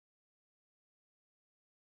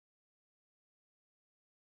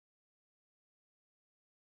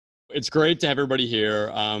It's great to have everybody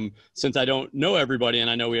here. Since I don't know everybody, and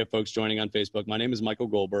I know we have folks joining on Facebook, my name is Michael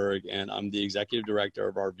Goldberg, and I'm the executive director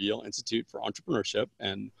of our Veale Institute for Entrepreneurship,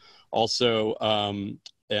 and also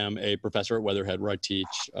am a professor at Weatherhead, where I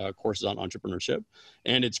teach courses on entrepreneurship.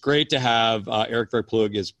 And it's great to have Ver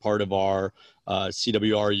Ploeg as part of our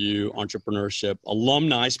CWRU Entrepreneurship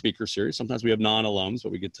Alumni Speaker Series. Sometimes we have non-alums,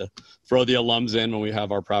 but we get to throw the alums in when we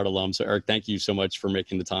have our proud alums. So Eric, thank you so much for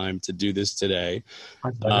making the time to do this today.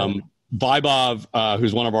 Vaibhav,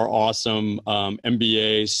 who's one of our awesome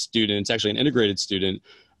MBA students, actually an integrated student,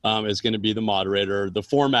 is going to be the moderator. The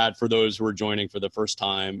format for those who are joining for the first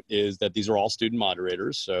time is that these are all student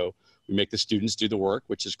moderators. So we make the students do the work,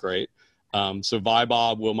 which is great. So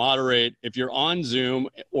Vaibhav will moderate. If you're on Zoom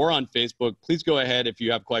or on Facebook, please go ahead if you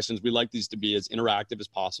have questions. We like these to be as interactive as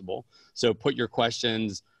possible. So put your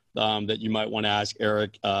questions that you might want to ask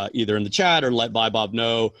Eric either in the chat or let Vaibhav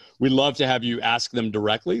know. We'd love to have you ask them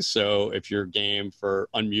directly. So if you're game for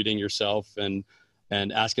unmuting yourself and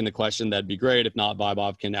asking the question, that'd be great. If not,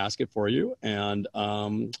 Vaibhav can ask it for you. And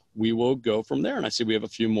we will go from there. And I see we have a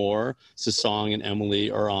few more. Sasong and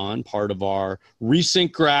Emily are on, part of our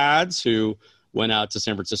recent grads who went out to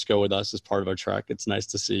San Francisco with us as part of our trek. It's nice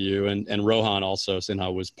to see you. And Rohan also,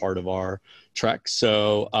 Sinha, was part of our trek.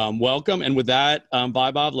 So welcome. And with that,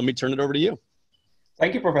 Vaibhav, let me turn it over to you.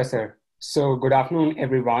 Thank you, Professor. So good afternoon,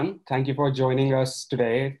 everyone. Thank you for joining us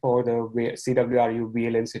today for the CWRU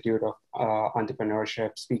Veale Institute of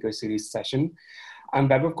Entrepreneurship Speaker Series session. I'm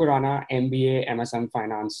Vaibhav Khurana, MBA MSM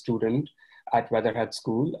Finance student at Weatherhead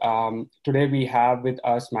School. Today we have with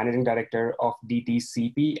us Managing Director of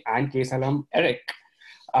DTCP and case alum, Eric.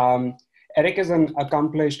 Eric is an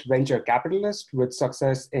accomplished venture capitalist with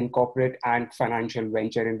success in corporate and financial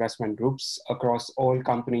venture investment groups across all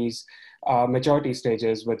companies' maturity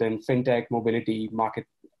stages within fintech, mobility,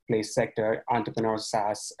 marketplace sector, entrepreneur,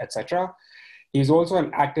 SaaS, etc. He's also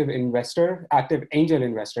an active angel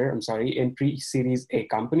investor, in pre-Series A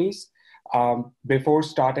companies. Before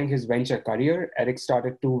starting his venture career, Eric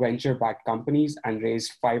started 2 venture-backed companies and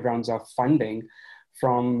raised 5 rounds of funding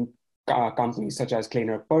from companies such as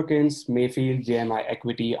Kleiner Perkins, Mayfield, JMI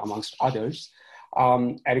Equity, amongst others.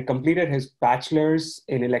 Eric completed his bachelor's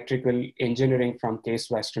in electrical engineering from Case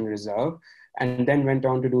Western Reserve and then went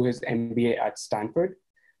on to do his MBA at Stanford.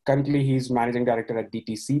 Currently, he's managing director at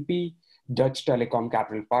DTCP, Deutsche Telekom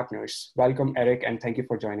Capital Partners. Welcome, Eric, and thank you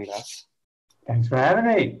for joining us. Thanks for having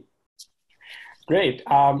me. Great.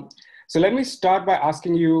 So let me start by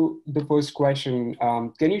asking you the first question.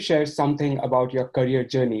 Can you share something about your career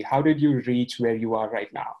journey? How did you reach where you are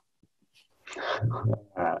right now?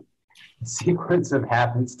 A sequence of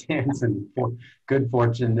happenstance and good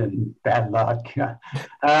fortune and bad luck.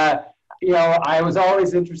 I was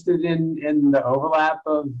always interested in the overlap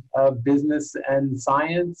of business and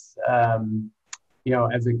science.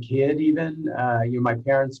 As a kid even, my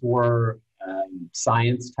parents were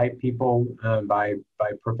science type people by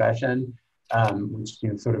profession, which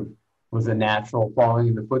sort of was a natural following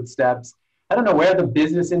in the footsteps. I don't know where the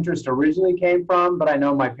business interest originally came from, but I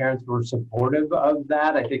know my parents were supportive of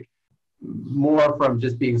that. I think more from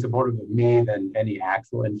just being supportive of me than any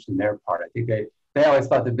actual interest in their part. I think they always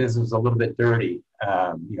thought the business was a little bit dirty,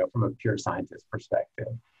 from a pure scientist perspective.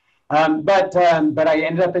 But I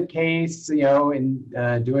ended up at Case, in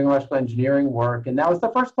doing electrical engineering work, and that was the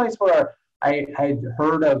first place where I had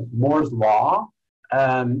heard of Moore's Law.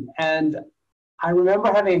 And I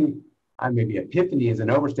remember having, maybe epiphany is an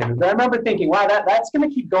overstatement, but I remember thinking, wow, that's going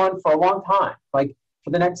to keep going for a long time. Like for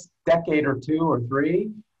the next decade or 2 or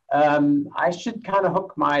 3, I should kind of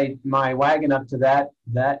hook my wagon up to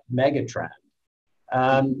that mega trend.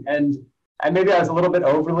 And maybe I was a little bit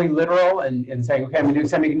overly literal in saying, okay, I'm going to do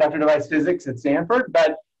semiconductor device physics at Stanford,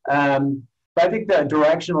 but I think that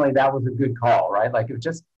directionally that was a good call, right? Like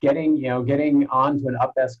just getting onto an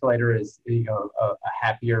up escalator is, a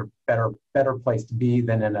happier, better place to be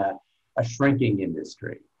than in a shrinking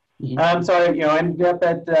industry. Mm-hmm. So I ended up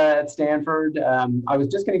at Stanford. I was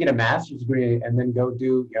just going to get a master's degree and then go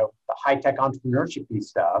do the high-tech entrepreneurship-y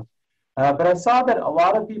stuff. But I saw that a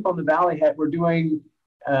lot of people in the Valley were doing,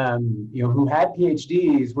 who had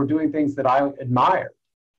PhDs, were doing things that I admired.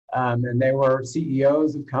 And they were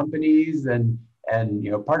CEOs of companies and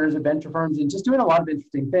partners of venture firms and just doing a lot of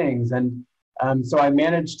interesting things. And so I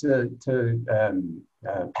managed to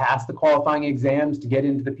pass the qualifying exams to get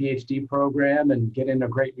into the PhD program and get in a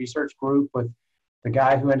great research group with the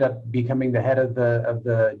guy who ended up becoming the head of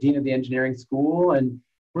the dean of the engineering school, and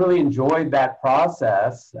really enjoyed that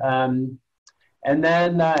process. And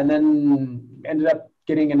then ended up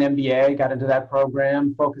getting an MBA, got into that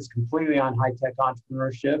program, focused completely on high-tech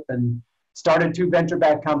entrepreneurship, and started 2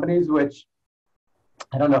 venture-backed companies, which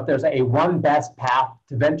I don't know if there's a one best path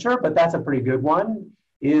to venture, but that's a pretty good one,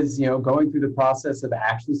 is, going through the process of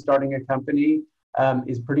actually starting a company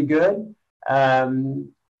is pretty good. The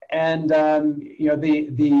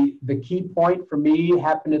key point for me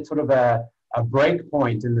happened at sort of a break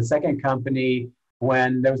point in the second company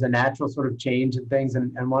when there was a natural sort of change in things.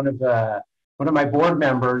 And one of my board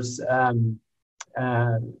members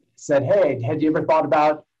said, "Hey, had you ever thought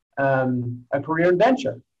about a career in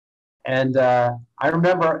venture?" And I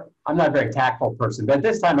remember, I'm not a very tactful person, but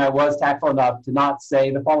this time I was tactful enough to not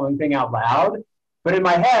say the following thing out loud. But in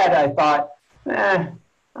my head, I thought, I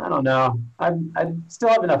don't know. I still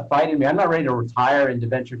have enough fight in me. I'm not ready to retire into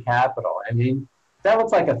venture capital. I mean, that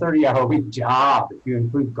looks like a 30-hour-a-week job if you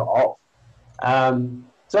include golf.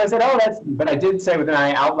 So I said, but I did say with an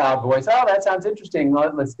out loud voice, that sounds interesting.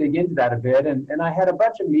 Let's dig into that a bit. And I had a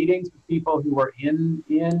bunch of meetings with people who were in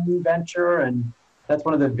venture, and that's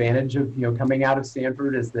one of the advantages of, coming out of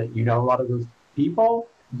Stanford, is that a lot of those people.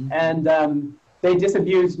 Mm-hmm. And they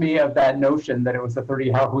disabused me of that notion that it was a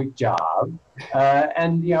 30-hour-a-week job.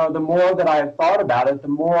 The more that I thought about it, the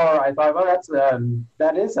more I thought,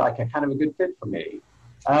 that is like a kind of a good fit for me.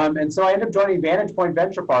 And so I ended up joining Vantage Point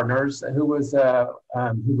Venture Partners, who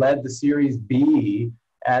led the Series B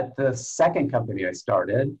at the second company I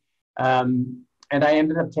started. And I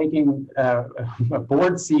ended up taking a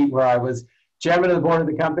board seat where I was chairman of the board of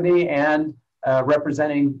the company and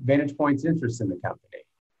representing Vantage Point's interests in the company.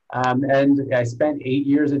 And I spent 8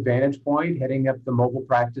 years at Vantage Point, heading up the mobile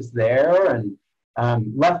practice there, and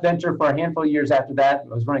left venture for a handful of years after that. I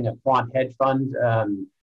was running a quant hedge fund,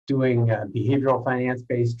 doing behavioral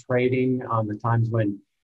finance-based trading on the times when,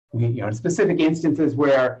 specific instances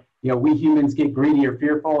where, we humans get greedy or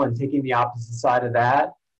fearful, and taking the opposite side of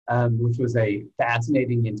that, which was a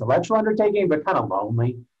fascinating intellectual undertaking, but kind of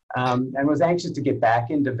lonely, and was anxious to get back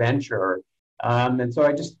into venture. And so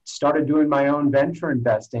I just started doing my own venture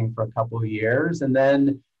investing for a couple of years, and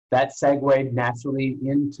then that segued naturally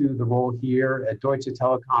into the role here at Deutsche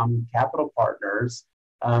Telekom Capital Partners.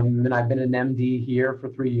 And I've been an MD here for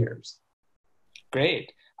 3 years.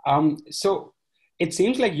 Great. So it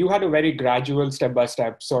seems like you had a very gradual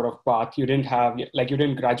step-by-step sort of path. You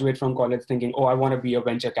didn't graduate from college thinking, I want to be a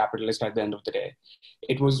venture capitalist at the end of the day.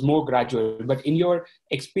 It was more gradual. But in your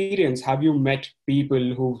experience, have you met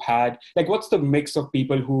people who've had, what's the mix of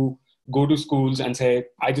people who go to schools and say,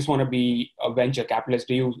 I just want to be a venture capitalist?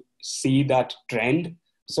 Do you see that trend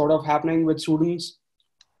sort of happening with students?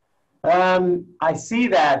 I see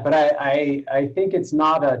that, but I think it's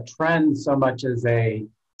not a trend so much as a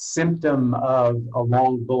symptom of a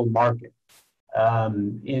long bull market.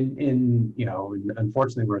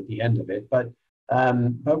 Unfortunately, we're at the end of it, but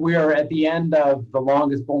we are at the end of the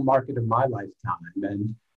longest bull market of my lifetime.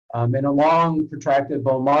 And in a long, protracted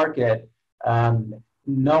bull market,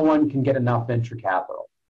 no one can get enough venture capital,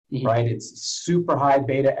 mm-hmm. right? It's super high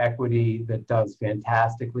beta equity that does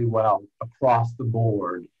fantastically well across the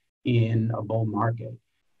board in a bull market.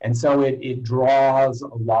 And so it draws a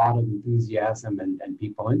lot of enthusiasm and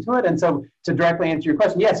people into it. And so to directly answer your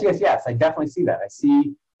question, yes, I definitely see that. I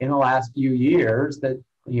see in the last few years that,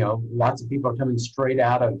 lots of people are coming straight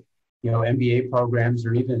out of, MBA programs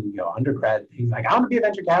or even, undergrad things like, I want to be a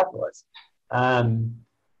venture capitalist.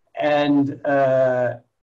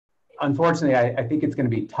 Unfortunately, I think it's going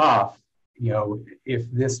to be tough, if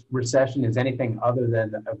this recession is anything other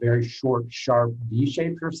than a very short, sharp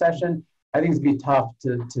V-shaped recession. I think it's going to be tough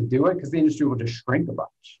to do it because the industry will just shrink a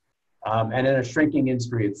bunch. And in a shrinking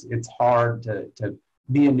industry, it's hard to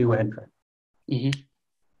be a new entrant. Mm-hmm.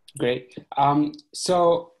 Great.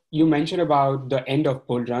 So you mentioned about the end of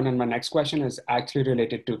bull run, and my next question is actually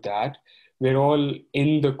related to that. We're all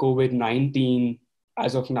in the COVID-19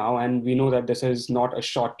 as of now, and we know that this is not a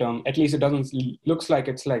short-term, at least it looks like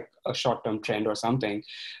it's like a short-term trend or something.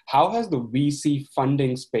 How has the VC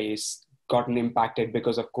funding space gotten impacted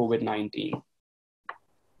because of COVID-19?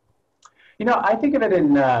 I think of it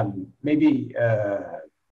in maybe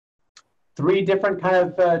 3 different kind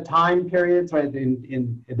of time periods, right?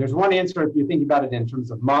 There's one answer if you think about it in terms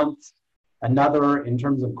of months, another in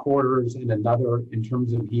terms of quarters, and another in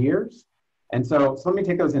terms of years. And so let me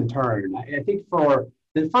take those in turn. I think for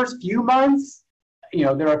the first few months,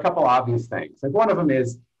 there are a couple obvious things. Like one of them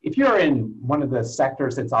is if you're in one of the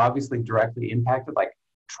sectors that's obviously directly impacted, like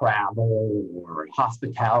travel or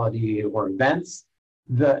hospitality or events,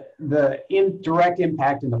 the direct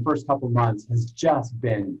impact in the first couple of months has just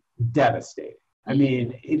been devastating. I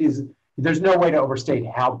mean, there's no way to overstate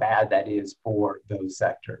how bad that is for those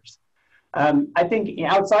sectors. I think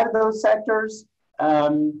outside of those sectors,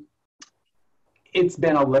 it's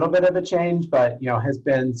been a little bit of a change, but has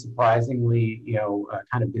been surprisingly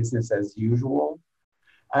kind of business as usual.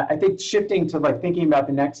 I think shifting to like thinking about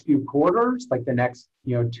the next few quarters, like the next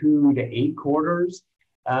 2 to 8 quarters,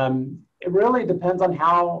 it really depends on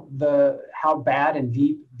how bad and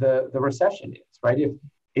deep the recession is, right?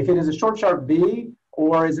 If it is a short sharp V,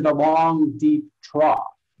 or is it a long deep trough?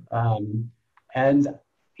 And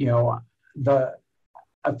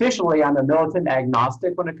officially, I'm a militant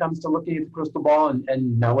agnostic when it comes to looking at the crystal ball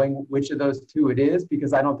and knowing which of those two it is,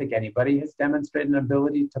 because I don't think anybody has demonstrated an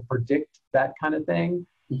ability to predict that kind of thing.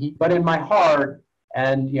 Mm-hmm. But in my heart,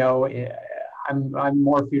 and I'm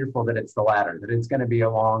more fearful that it's the latter, that it's going to be a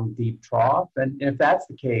long, deep trough. And if that's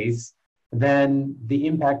the case, then the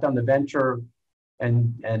impact on the venture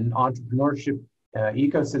and entrepreneurship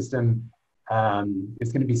ecosystem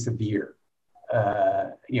is going to be severe.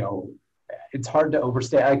 It's hard to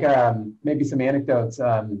overstate. Like maybe some anecdotes.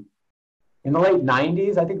 In the late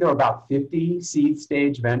 90s, I think there were about 50 seed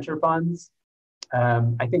stage venture funds.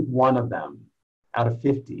 I think one of them out of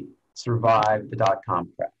 50 survived the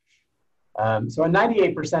dot-com crash. So a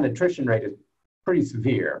 98% attrition rate is pretty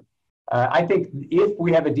severe. I think if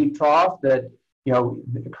we have a deep trough that,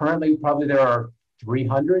 currently probably there are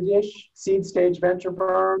 300-ish seed stage venture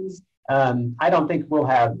firms. I don't think we'll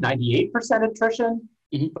have 98% attrition,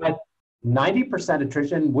 but 90%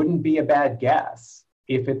 attrition wouldn't be a bad guess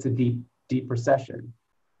if it's a deep recession.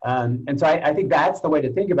 And so I think that's the way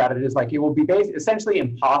to think about it, is like it will be essentially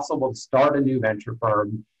impossible to start a new venture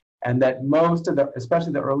firm, and that most of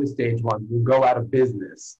especially the early stage ones, will go out of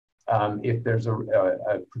business if there's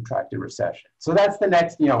a protracted recession. So that's the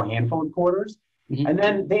next handful of quarters. Mm-hmm. And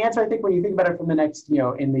then the answer, I think, when you think about it from the next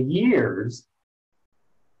in the years,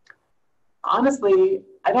 honestly,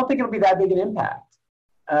 I don't think it'll be that big an impact.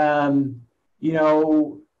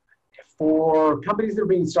 For companies that are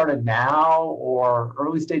being started now, or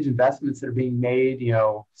early stage investments that are being made,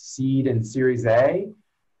 seed and Series A,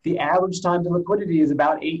 the average time to liquidity is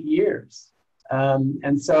about 8 years.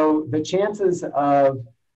 And so the chances of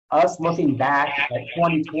us looking back at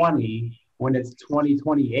 2020 when it's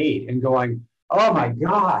 2028 and going, oh my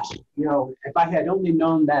gosh, if I had only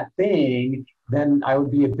known that thing, then I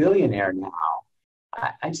would be a billionaire now.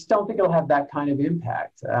 I just don't think it'll have that kind of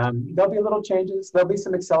impact. There'll be little changes. There'll be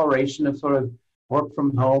some acceleration of sort of work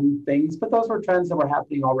from home things, but those were trends that were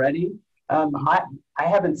happening already. I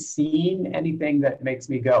haven't seen anything that makes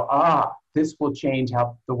me go, this will change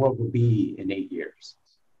how the world will be in 8 years.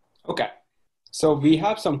 Okay. So we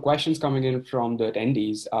have some questions coming in from the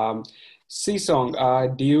attendees.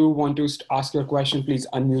 Sisong, do you want to ask your question? Please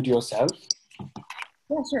unmute yourself.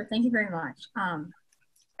 Yeah, sure. Thank you very much.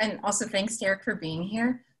 And also thanks, Derek, for being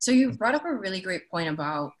here. So you brought up a really great point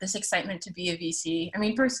about this excitement to be a VC. I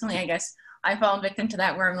mean, personally, I guess I fallen victim to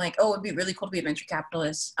that, where I'm like, oh, it'd be really cool to be a venture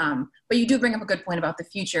capitalist. But you do bring up a good point about the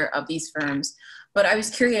future of these firms. But I was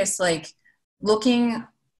curious, like reflecting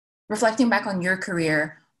back on your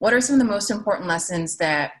career, what are some of the most important lessons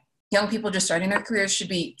that young people just starting their careers should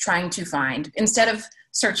be trying to find, instead of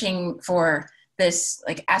searching for this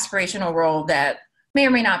like aspirational role that may or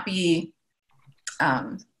may not be,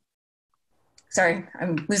 sorry,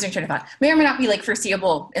 I'm losing train of thought, may or may not be like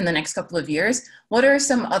foreseeable in the next couple of years? What are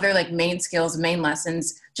some other like main skills, main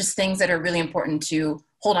lessons, just things that are really important to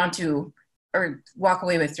hold on to or walk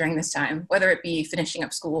away with during this time, whether it be finishing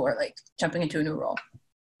up school or like jumping into a new role?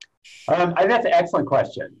 I think that's an excellent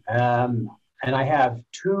question. And I have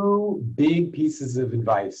 2 big pieces of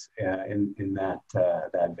advice in that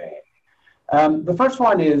vein. The first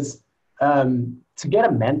one is to get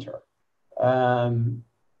a mentor.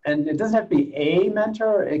 And it doesn't have to be a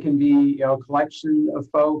mentor. It can be a collection of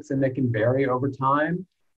folks, and it can vary over time.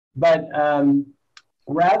 But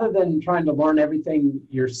rather than trying to learn everything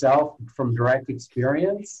yourself from direct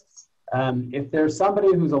experience, if there's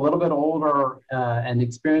somebody who's a little bit older and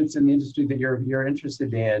experienced in the industry that you're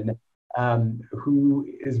interested in, who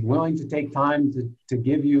is willing to take time to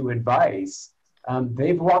give you advice,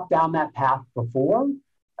 they've walked down that path before.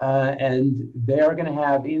 And they're going to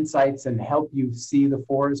have insights and help you see the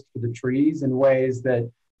forest for the trees in ways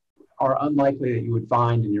that are unlikely that you would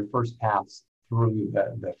find in your first pass through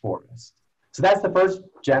the forest. So that's the first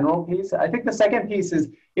general piece. I think the second piece is,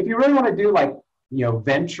 if you really want to do like,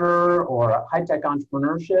 venture or high-tech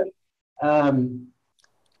entrepreneurship,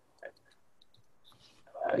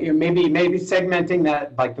 maybe segmenting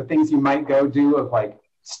that, like the things you might go do of like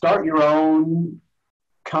start your own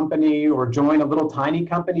company or join a little tiny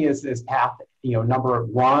company is path number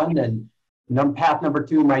 1, and path number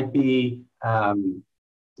 2 might be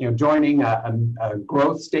joining a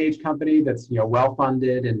growth stage company that's well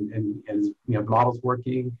funded and the model's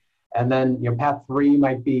working, And then, path 3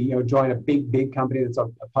 might be, join a big company that's a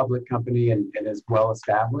public company and is well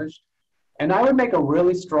established. And I would make a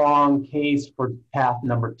really strong case for path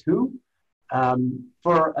number 2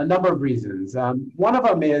 for a number of reasons. One of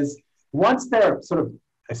them is once they're sort of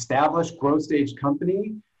established growth stage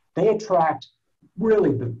company, they attract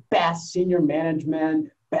really the best senior management,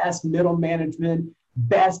 best middle management,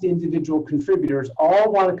 best individual contributors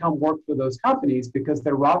all want to come work for those companies because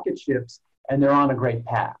they're rocket ships and they're on a great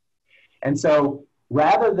path. And so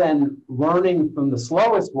rather than learning from the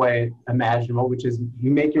slowest way imaginable, which is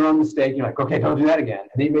you make your own mistake, you're like, okay, don't do that again. And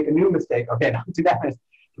then you make a new mistake, okay, don't do that.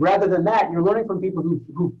 Rather than that, you're learning from people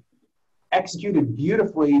who executed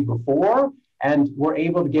beautifully before and were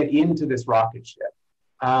able to get into this rocket ship.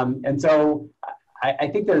 And so I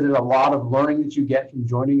think there's a lot of learning that you get from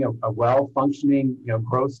joining a well-functioning,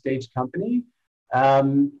 growth stage company.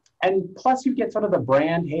 And plus you get sort of the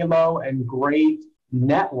brand halo and great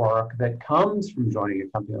network that comes from joining a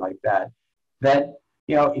company like that,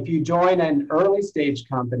 if you join an early stage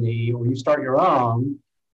company or you start your own,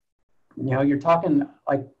 you're talking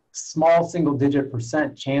like small single-digit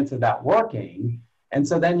 % chance of that working. And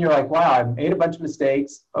so then you're like, wow, I made a bunch of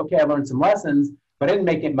mistakes. Okay, I learned some lessons, but I didn't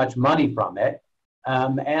make it much money from it.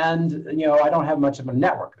 And I don't have much of a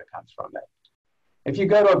network that comes from it. If you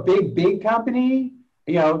go to a big company,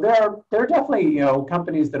 there are definitely,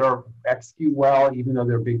 companies that are execute well, even though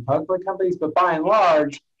they're big public companies, but by and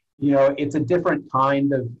large, it's a different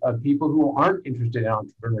kind of people who aren't interested in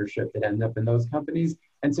entrepreneurship that end up in those companies.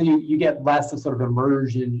 And so you get less of sort of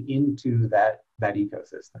immersion into that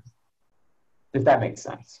ecosystem, if that makes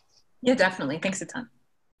sense. Yeah, definitely. Thanks a ton.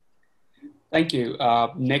 Thank you.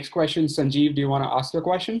 Next question, Sanjeev, do you want to ask your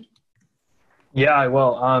question? Yeah, I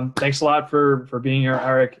will. Thanks a lot for being here,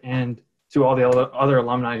 Eric, and to all the other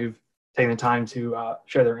alumni who've taken the time to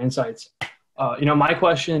share their insights. My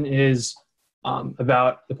question is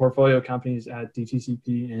about the portfolio companies at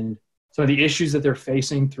DTCP and some of the issues that they're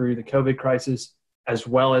facing through the COVID crisis, as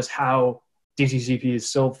well as how DTCP is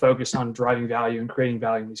still focused on driving value and creating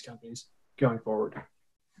value in these companies going forward.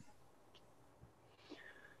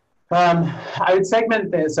 I would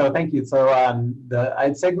segment this. So thank you. So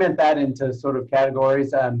I'd segment that into sort of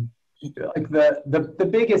categories. Like the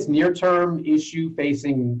biggest near-term issue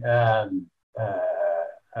facing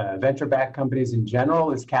venture-backed companies in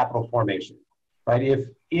general is capital formation, right?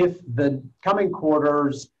 If the coming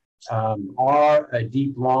quarters are a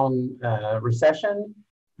deep, long recession,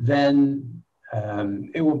 then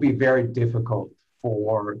it will be very difficult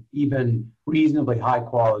for even reasonably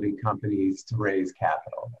high-quality companies to raise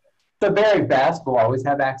capital. The very best will always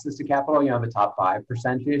have access to capital, the top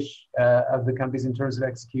 5%-ish of the companies in terms of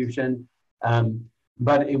execution.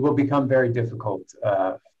 But it will become very difficult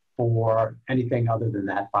for anything other than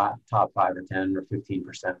that top 5 or 10 or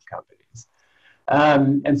 15% of companies.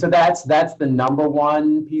 And so that's the number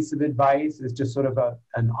one piece of advice, is just sort of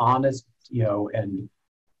an honest, and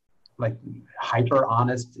like hyper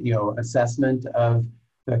honest, assessment of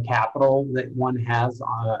the capital that one has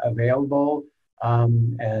available.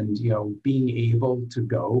 And being able to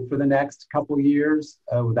go for the next couple of years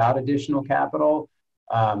without additional capital,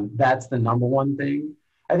 that's the number one thing.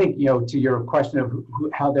 I think to your question of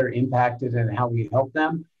how they're impacted and how we help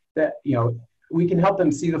them, that we can help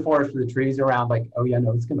them see the forest for the trees around, like, oh yeah,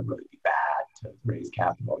 no, it's going to really be bad to raise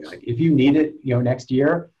capital. Like, if you need it next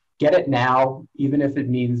year, get it now, even if it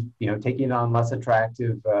means taking it on less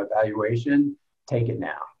attractive valuation. Take it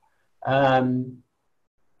now.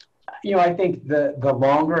 I think the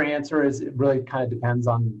longer answer is it really kind of depends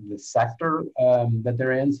on the sector that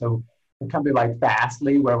they're in. So a company like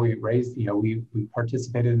Fastly, where we raised, we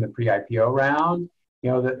participated in the pre-IPO round,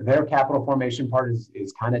 their capital formation part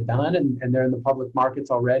is kind of done, and they're in the public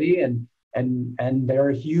markets already, and they're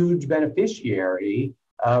a huge beneficiary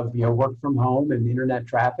of work from home and internet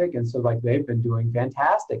traffic, and so like they've been doing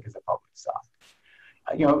fantastic as a public stock.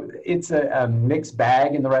 It's a mixed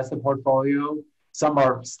bag in the rest of the portfolio. Some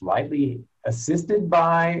are slightly assisted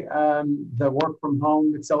by the work from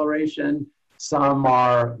home acceleration. Some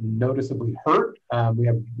are noticeably hurt. We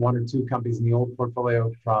have 1 or 2 companies in the old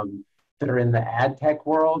portfolio that are in the ad tech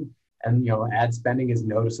world, and ad spending is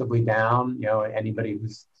noticeably down. Anybody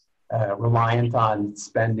who's reliant on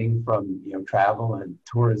spending from travel and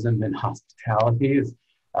tourism and hospitality is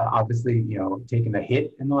obviously taken a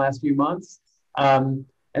hit in the last few months.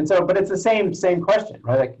 And so, but it's the same question,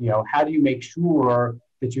 right? Like, how do you make sure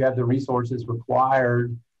that you have the resources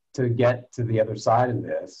required to get to the other side of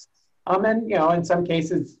this? And, in some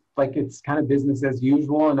cases, like, it's kind of business as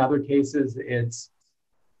usual. In other cases, it's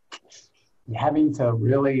having to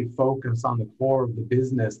really focus on the core of the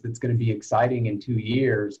business that's going to be exciting in 2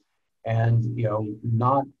 years and,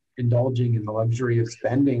 not indulging in the luxury of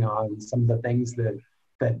spending on some of the things that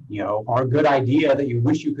are a good idea that you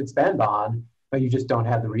wish you could spend on, but you just don't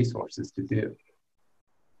have the resources to do.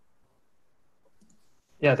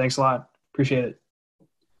 Yeah, thanks a lot. Appreciate it.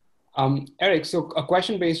 Eric, so a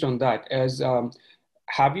question based on that is,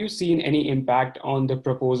 have you seen any impact on the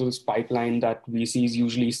proposals pipeline that VCs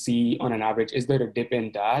usually see on an average? Is there a dip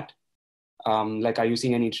in that? Are you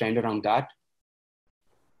seeing any trend around that?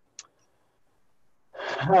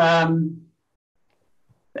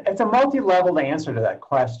 It's a multi-leveled answer to that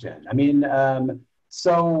question. I mean,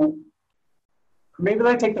 so maybe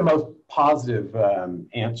let's take the most positive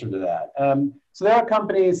answer to that. So there are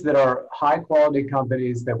companies that are high-quality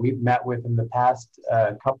companies that we've met with in the past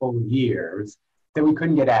couple of years that we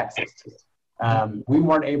couldn't get access to. We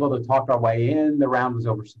weren't able to talk our way in. The round was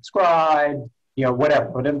oversubscribed.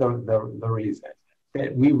 Whatever the reason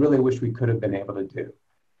that we really wish we could have been able to do.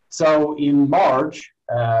 So in March,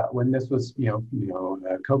 when this was,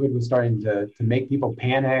 COVID was starting to make people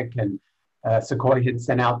panic, and Sequoia had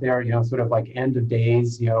sent out their, sort of like end of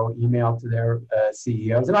days, email to their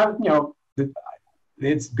CEOs. And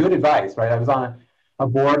it's good advice, right? I was on a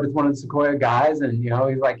board with one of the Sequoia guys, and, he's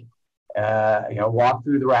like, walk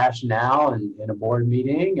through the rationale in a board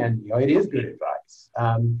meeting, and, it is good advice.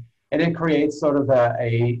 And it creates sort of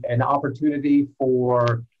an opportunity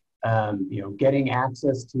for, getting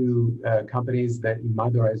access to companies that you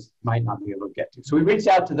otherwise might not be able to get to. So we reached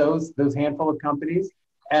out to those handful of companies,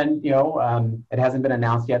 and it hasn't been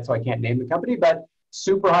announced yet, so I can't name the company, but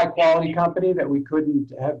super high quality company that we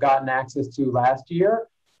couldn't have gotten access to last year.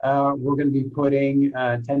 We're going to be putting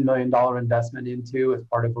a $10 million investment into as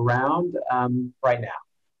part of a round right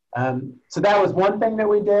now. So that was one thing that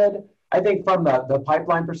we did. I think from the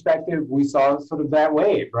pipeline perspective, we saw sort of that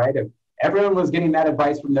wave, right? Everyone was getting that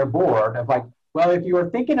advice from their board of like, well, if you were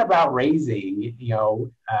thinking about raising,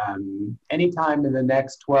 anytime in the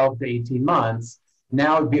next 12 to 18 months,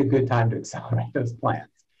 now would be a good time to accelerate those plans.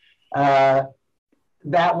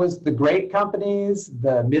 That was the great companies,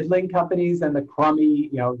 the middling companies, and the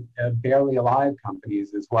crummy, barely alive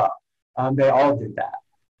companies as well. They all did that.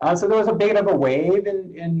 So there was a bit of a wave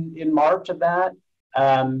in March of that.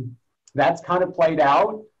 That's kind of played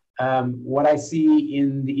out. What I see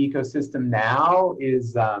in the ecosystem now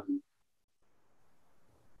is the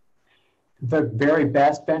very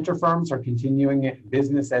best venture firms are continuing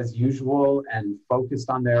business as usual and focused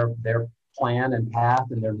on their plan and path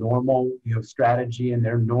and their normal strategy and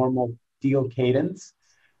their normal deal cadence.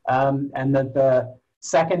 And that the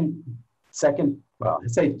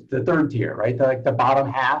I'd say the third tier, right? The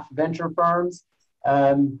bottom half venture firms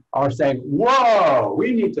are saying, whoa,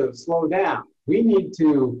 we need to slow down. We need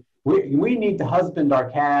to husband our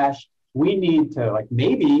cash. We need to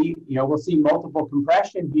maybe, we'll see multiple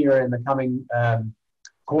compression here in the coming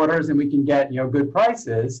quarters, and we can get, good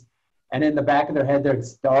prices. And in the back of their head, they're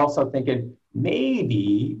also thinking,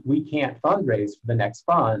 maybe we can't fundraise for the next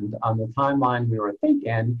fund on the timeline we were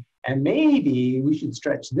thinking, and maybe we should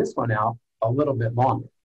stretch this one out a little bit longer.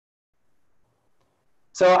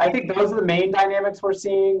 So I think those are the main dynamics we're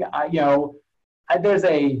seeing. There's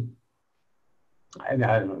I don't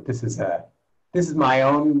know, this is my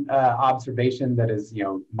own observation that is,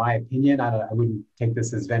 my opinion. I wouldn't take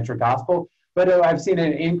this as venture gospel, but I've seen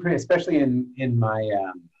an increase, especially in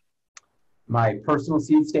my personal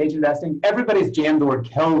seed stage investing. Everybody's jammed the word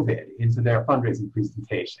COVID into their fundraising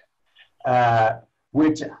presentation,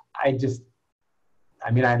 which I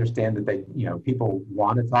understand that people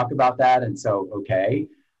want to talk about that, and so, okay.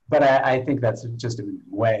 But I think that's just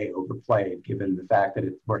way overplayed, given the fact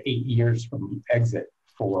that we're 8 years from exit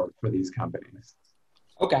for these companies.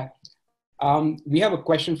 Okay. We have a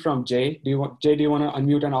question from Jay. Do you want to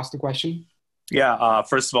unmute and ask the question? Yeah.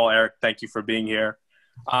 First of all, Eric, thank you for being here.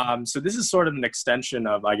 So this is sort of an extension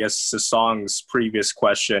of, I guess, Sasong's previous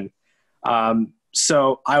question.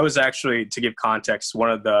 So I was actually, to give context,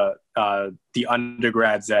 one of the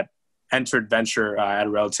undergrads that entered venture at a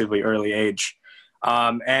relatively early age.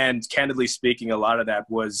 And candidly speaking, a lot of that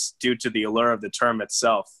was due to the allure of the term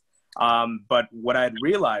itself. But what I'd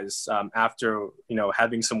realized after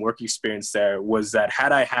having some work experience there was that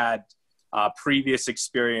had I had previous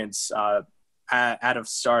experience at a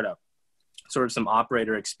startup, sort of some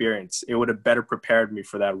operator experience, it would have better prepared me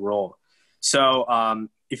for that role. So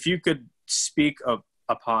if you could speak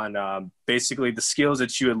upon basically the skills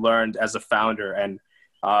that you had learned as a founder and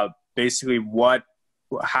basically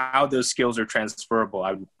how those skills are transferable,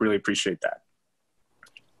 I would really appreciate that.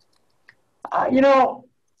 I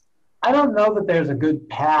don't know that there's a good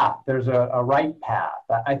path. There's a right path.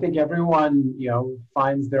 I think everyone,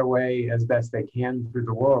 finds their way as best they can through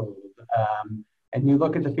the world. and you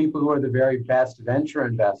look at the people who are the very best venture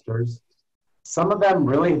investors, some of them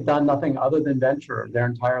really have done nothing other than venture their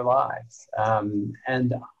entire lives.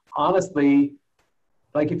 And honestly,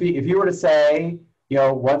 like if you were to say,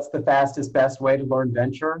 what's the fastest, best way to learn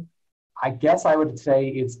venture? I guess I would say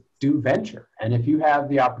it's do venture. And if you have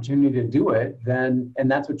the opportunity to do it, then,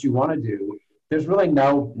 and that's what you want to do, there's really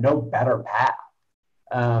no better path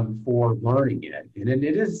for learning it. And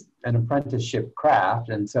it is an apprenticeship craft.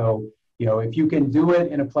 And so, if you can do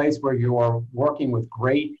it in a place where you're working with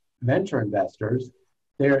great venture investors,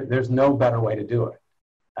 there's no better way to do it.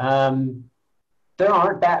 There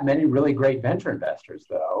aren't that many really great venture investors,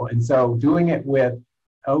 though. And so doing it with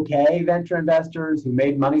okay venture investors who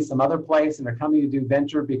made money some other place and are coming to do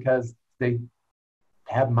venture because they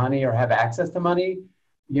have money or have access to money,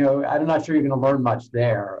 I'm not sure you're going to learn much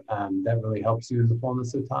there that really helps you in the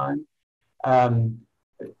fullness of time.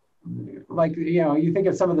 You think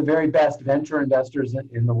of some of the very best venture investors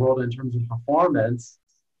in the world in terms of performance,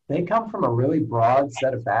 they come from a really broad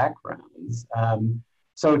set of backgrounds.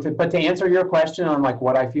 But to answer your question on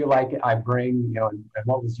what I feel like I bring, and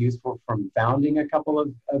what was useful from founding a couple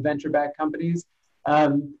of venture-backed companies,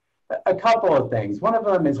 a couple of things. One of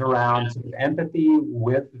them is around sort of empathy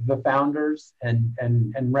with the founders and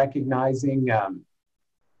recognizing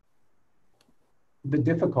the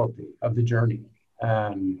difficulty of the journey,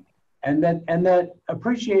 and that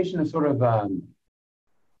appreciation of sort of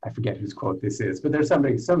I forget whose quote this is, but there's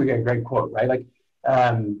somebody got a great quote, right?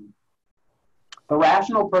 The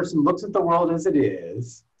rational person looks at the world as it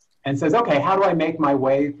is and says, okay, how do I make my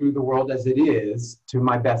way through the world as it is to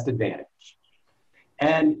my best advantage?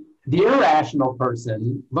 And the irrational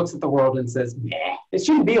person looks at the world and says, nah, it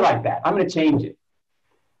shouldn't be like that. I'm going to change it.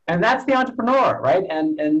 And that's the entrepreneur, right?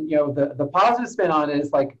 And the positive spin on it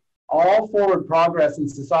is all forward progress in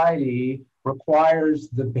society requires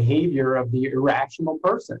the behavior of the irrational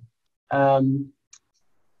person.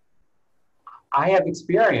 I have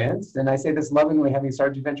experienced, and I say this lovingly having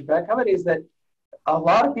started venture-backed companies, that a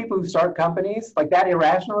lot of people who start companies, that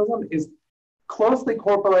irrationalism is closely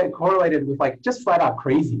correlated with just flat out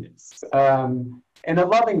craziness in a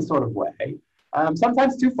loving sort of way.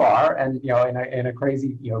 Sometimes too far, and in a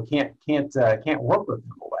crazy can't work with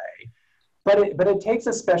them away. But it takes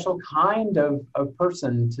a special kind of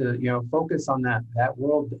person to focus on that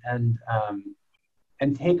world and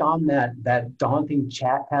take on that daunting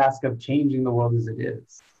task of changing the world as it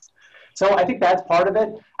is. So I think that's part of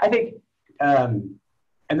it. I think, and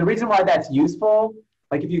the reason why that's useful,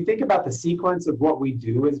 if you think about the sequence of what we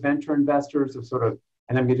do as venture investors of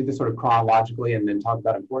and I'm going to do this sort of chronologically and then talk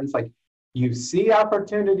about importance, you see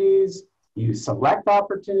opportunities, you select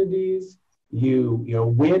opportunities, you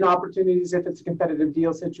win opportunities if it's a competitive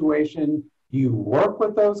deal situation, you work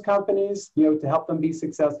with those companies, to help them be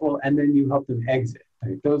successful, and then you help them exit.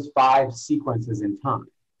 Those 5 sequences in time.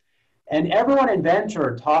 And everyone in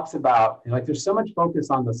venture talks about, there's so much focus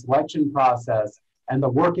on the selection process and the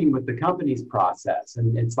working with the company's process.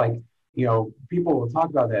 And it's people will talk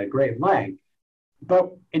about that at great length.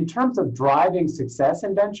 But in terms of driving success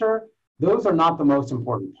in venture, those are not the most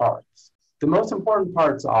important parts. The most important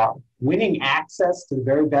parts are winning access to the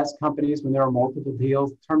very best companies when there are multiple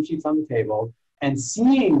deals, term sheets on the table, and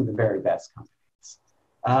seeing the very best companies.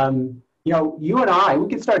 You and I, we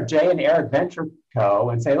could start Jay and Eric Venture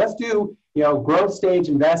Co. and say, let's do, growth stage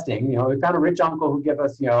investing. We found a rich uncle who give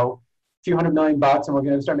us, a few $100 million and we're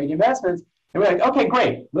going to start making investments. And we're like, okay,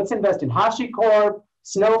 great. Let's invest in HashiCorp,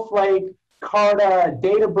 Snowflake, Carta,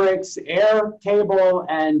 Databricks, Airtable,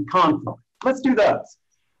 and Confluent. Let's do those.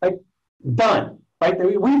 Done. Right?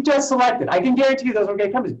 We've just selected. I can guarantee you those are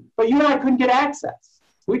great companies. But you and I couldn't get access.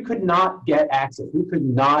 We could not get access. We could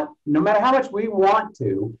not, no matter how much we want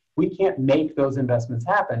to, we can't make those investments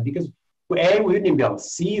happen because A, we wouldn't even be able to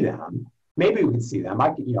see them. Maybe we could see them.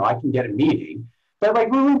 I can get a meeting, but we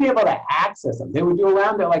wouldn't be able to access them. They would do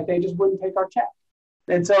around it they just wouldn't take our check.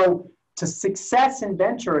 And so to success in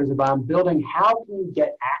venture is about building how can we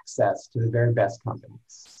get access to the very best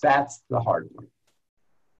companies. That's the hard one.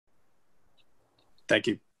 Thank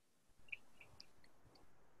you.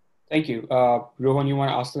 Thank you. Rohan, you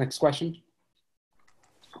want to ask the next question?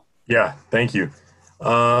 Yeah, thank you.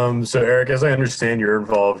 So Eric, as I understand, you're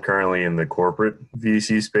involved currently in the corporate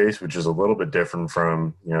VC space, which is a little bit different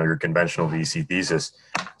from, your conventional VC thesis.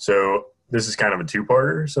 So this is kind of a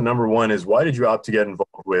two-parter. So number one is, why did you opt to get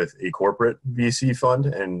involved with a corporate VC fund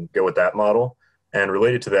and go with that model? And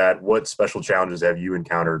related to that, what special challenges have you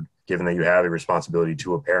encountered given that you have a responsibility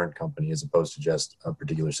to a parent company as opposed to just a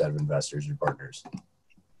particular set of investors or partners?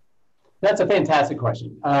 That's a fantastic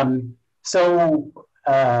question.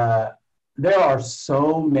 there are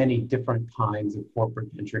so many different kinds of corporate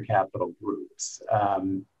venture capital groups.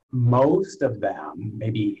 Most of them,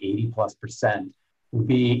 maybe 80+%, would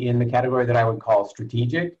be in the category that I would call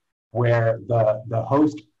strategic, where the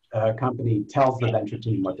host company tells the venture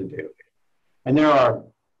team what to do. And there are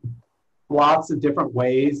lots of different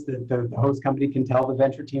ways that the host company can tell the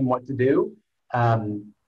venture team what to do.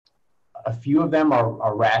 A few of them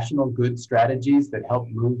are rational, good strategies that help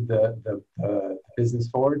move the business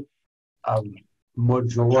forward.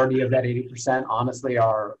 Majority of that 80%, honestly,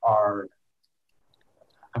 are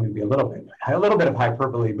I'm going to be a little bit of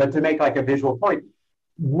hyperbole, but to make like a visual point,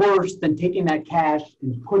 worse than taking that cash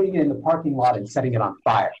and putting it in the parking lot and setting it on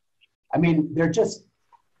fire. I mean, they're just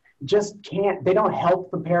can't, they don't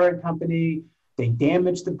help the parent company. They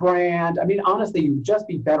damage the brand. I mean, honestly, you'd just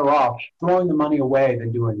be better off throwing the money away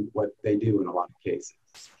than doing what they do in a lot of cases.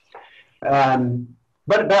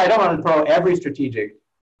 But I don't want to throw every strategic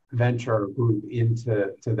venture group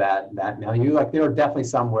into that milieu. Like, there are definitely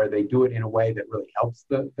some where they do it in a way that really helps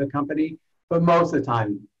the company, but most of the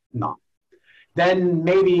time, not. Then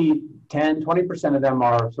maybe 10, 20% of them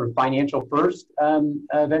are sort of financial first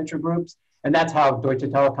venture groups. And that's how Deutsche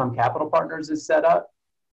Telekom Capital Partners is set up.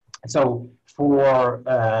 So for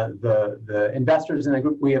the investors in the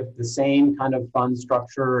group, we have the same kind of fund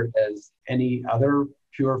structure as any other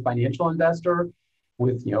pure financial investor,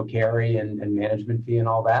 with carry and management fee and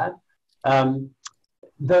all that.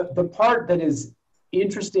 The part that is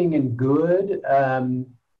interesting and good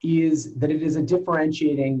is that it is a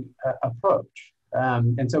differentiating approach.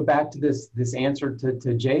 And so back to this answer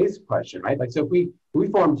to Jay's question, right? Like, so if we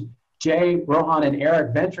formed Jay, Rohan, and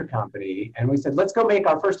Eric Venture Company, and we said, let's go make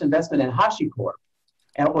our first investment in HashiCorp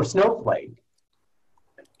or Snowflake.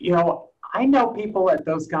 I know people at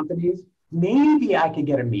those companies, maybe I could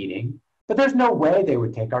get a meeting, but there's no way they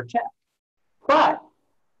would take our check. But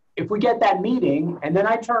if we get that meeting, and then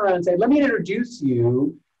I turn around and say, let me introduce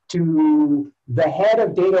you to the head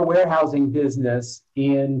of data warehousing business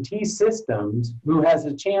in T-Systems, who has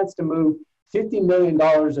a chance to move $50 million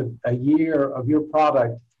a year of your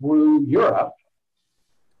product through Europe,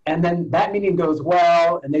 and then that meeting goes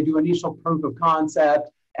well, and they do initial proof of concept,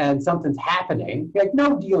 and something's happening. Like,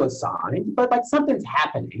 no deal is signed, but like something's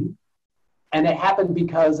happening. And it happened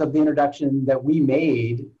because of the introduction that we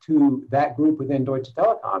made to that group within Deutsche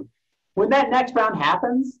Telekom. When that next round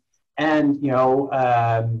happens, and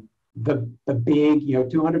the big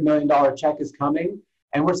 $200 million check is coming,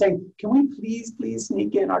 and we're saying, can we please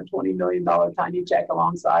sneak in our $20 million tiny check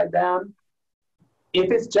alongside them? If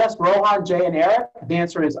it's just Rohan, Jay, and Eric, the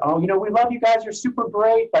answer is, we love you guys, you're super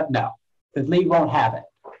great, but no, the league won't have it.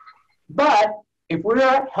 But if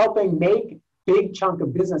we're helping make big chunk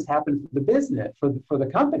of business happen for the business, for the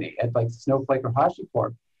company at like Snowflake or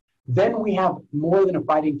HashiCorp, then we have more than a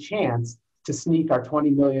fighting chance to sneak our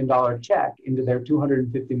 $20 million check into their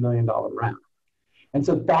 $250 million round. And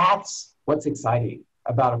so that's what's exciting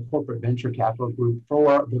about a corporate venture capital group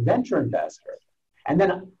for the venture investor. And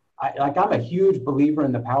then I'm a huge believer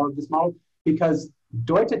in the power of this model, because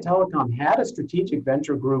Deutsche Telekom had a strategic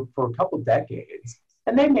venture group for a couple decades,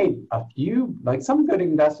 and they made a few, like some good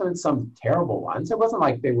investments, some terrible ones. It wasn't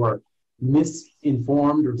like they were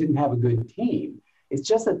misinformed or didn't have a good team. It's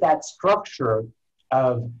just that structure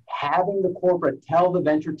of having the corporate tell the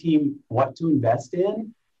venture team what to invest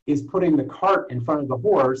in is putting the cart in front of the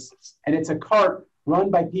horse, and it's a cart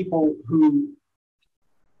run by people who,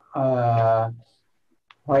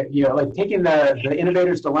 like taking the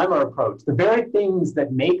innovator's dilemma approach, the very things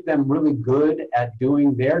that make them really good at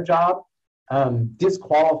doing their job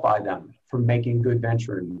disqualify them from making good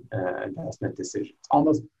venture investment decisions,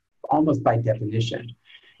 almost by definition.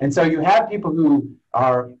 And so you have people who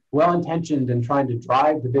are well-intentioned and trying to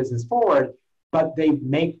drive the business forward, but they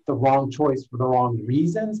make the wrong choice for the wrong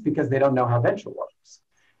reasons because they don't know how venture works.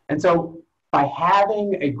 And so by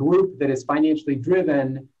having a group that is financially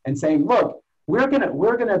driven and saying, look, we're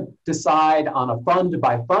gonna decide on a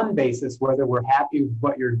fund-by-fund basis whether we're happy with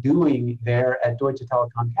what you're doing there at Deutsche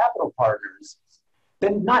Telekom Capital Partners,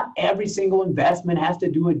 then not every single investment has to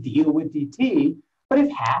do a deal with DT, but if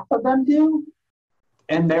half of them do,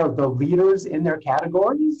 and they're the leaders in their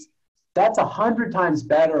categories, that's 100 times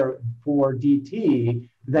better for DT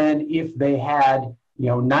than if they had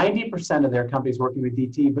 90% of their companies working with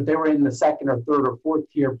DT, but they were in the second or third or fourth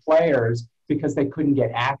tier players because they couldn't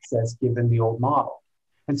get access given the old model.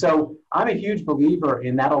 And so I'm a huge believer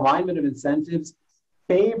in that alignment of incentives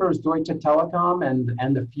favors Deutsche Telekom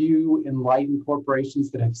and the few enlightened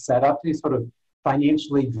corporations that have set up these sort of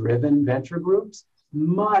financially driven venture groups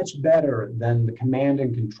much better than the command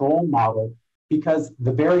and control model because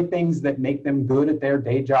the very things that make them good at their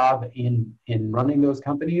day job in running those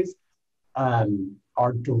companies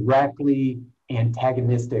are directly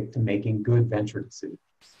antagonistic to making good venture decisions.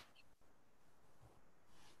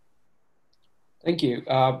 Thank you.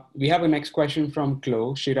 We have a next question from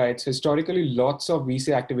Chloe. She writes, historically, lots of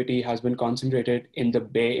VC activity has been concentrated in the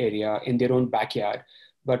Bay Area in their own backyard.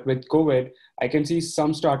 But with COVID, I can see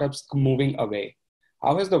some startups moving away.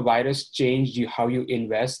 How has the virus changed how you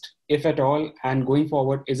invest, if at all? And going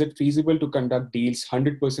forward, is it feasible to conduct deals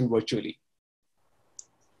 100% virtually?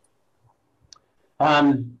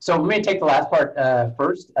 So let me take the last part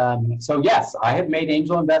first. So yes, I have made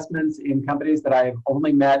angel investments in companies that I've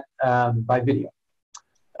only met by video.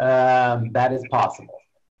 That is possible.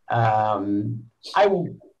 I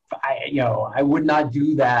would not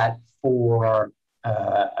do that for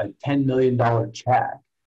a $10 million check.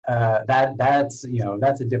 That's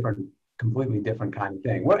a completely different kind of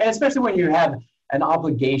thing. Well, especially when you have an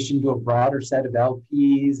obligation to a broader set of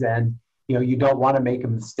LPs, and you don't want to make a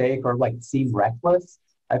mistake or seem reckless.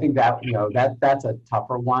 I think that that's a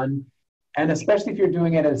tougher one, and especially if you're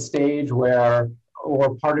doing it at a stage where,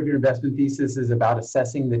 or part of your investment thesis is about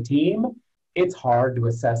assessing the team. It's hard to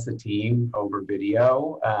assess a team over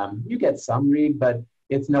video. You get some read, but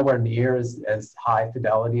it's nowhere near as high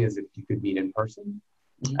fidelity as if you could meet in person.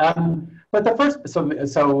 But the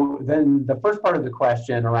first part of the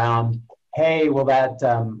question around, hey, will that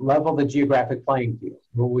level the geographic playing field?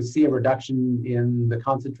 Will we see a reduction in the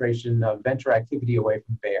concentration of venture activity away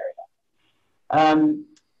from the Bay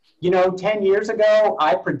Area? 10 years ago,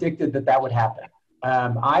 I predicted that would happen.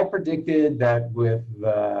 I predicted that with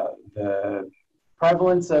the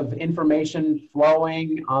prevalence of information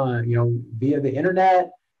flowing on, via the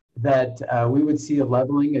internet, that we would see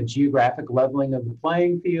a geographic leveling of the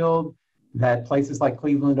playing field, that places like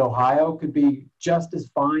Cleveland, Ohio could be just as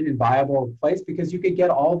fine and viable a place because you could get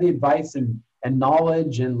all the advice and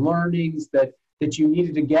knowledge and learnings that you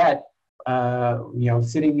needed to get,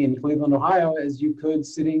 sitting in Cleveland, Ohio, as you could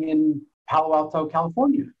sitting in Palo Alto,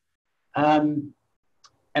 California. And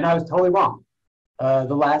I was totally wrong.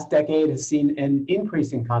 The last decade has seen an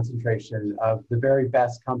increasing concentration of the very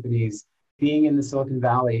best companies being in the Silicon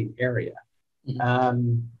Valley area.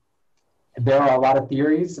 There are a lot of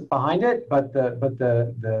theories behind it, but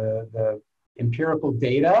the empirical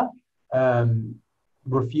data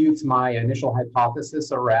refutes my initial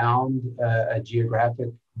hypothesis around a geographic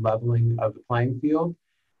leveling of the playing field,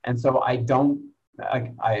 and so I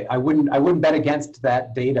wouldn't bet against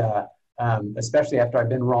that data, especially after I've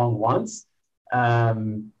been wrong once,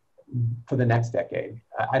 for the next decade.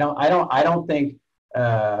 I don't think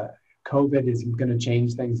COVID is going to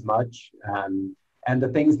change things much. And the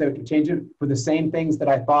things that would change it were the same things that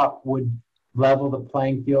I thought would level the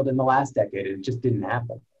playing field in the last decade. It just didn't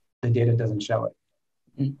happen. The data doesn't show it.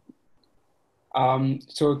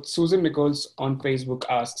 So Susan Nichols on Facebook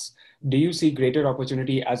asks, do you see greater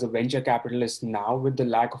opportunity as a venture capitalist now with the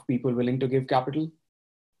lack of people willing to give capital?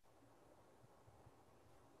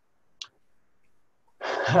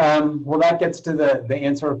 Well, that gets to the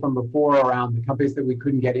answer from before around the companies that we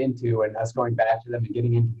couldn't get into and us going back to them and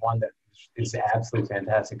getting into one that is an absolutely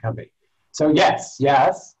fantastic company. So yes,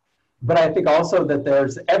 but I think also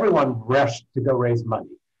that everyone rushed to go raise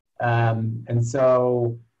money. And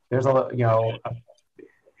so there's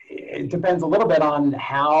it depends a little bit on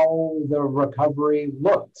how the recovery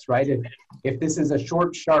looks, right? If this is a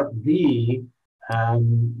short, sharp V,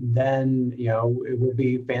 then, it would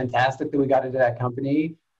be fantastic that we got into that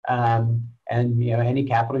company. And, any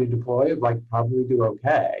capital you deploy would probably do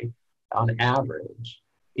okay on average.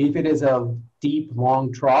 If it is a deep,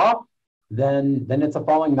 long trough, then it's a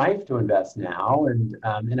falling knife to invest now. And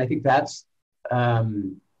I think that's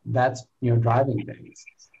driving things.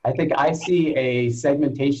 I think I see a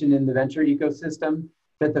segmentation in the venture ecosystem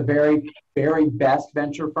that the very, very best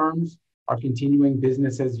venture firms are continuing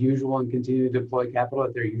business as usual and continue to deploy capital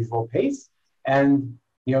at their usual pace. And,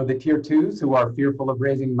 the tier twos who are fearful of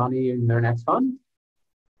raising money in their next fund,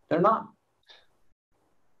 they're not.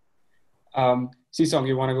 Sisong,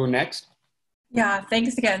 you want to go next? Yeah,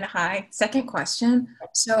 thanks again. Hi. Second question.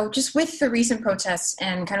 So just with the recent protests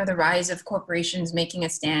and kind of the rise of corporations making a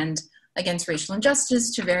stand against racial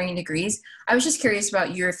injustice to varying degrees, I was just curious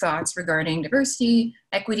about your thoughts regarding diversity,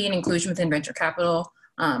 equity, and inclusion within venture capital.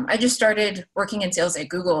 I just started working in sales at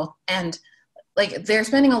Google, and they're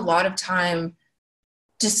spending a lot of time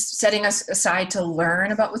just setting us aside to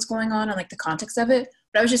learn about what's going on and the context of it.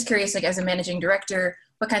 But I was just curious, as a managing director,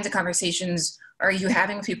 what kinds of conversations are you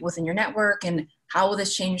having with people within your network, and how will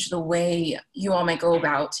this change the way you all might go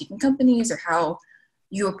about seeking companies or how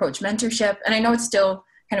you approach mentorship? And I know it's still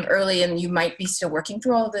kind of early and you might be still working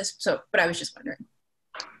through all of this. So, but I was just wondering.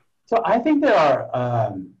 So I think there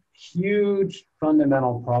are huge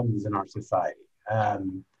fundamental problems in our society.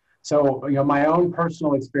 So, my own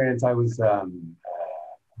personal experience, I was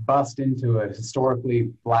bussed into a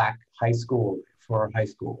historically Black high school for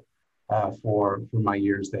my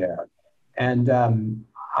years there. And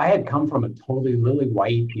I had come from a totally lily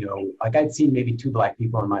white, like I'd seen maybe 2 Black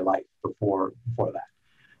people in my life before that.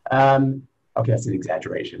 Okay, that's an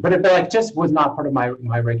exaggeration, but it like just was not part of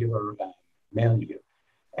my regular milieu.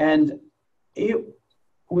 And it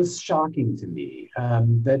was shocking to me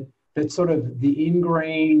that sort of the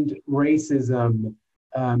ingrained racism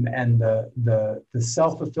and the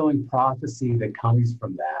self-fulfilling prophecy that comes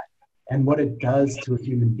from that, and what it does to a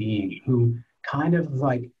human being who kind of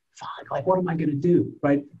like, fuck, like, what am I going to do,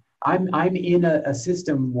 right? I'm in a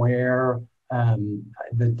system where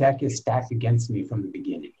the deck is stacked against me from the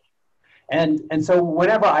beginning. And so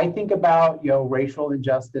whenever I think about, racial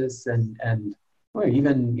injustice and or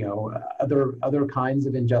even, other kinds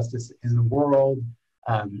of injustice in the world,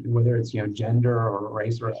 whether it's, gender or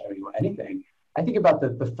race or anything, I think about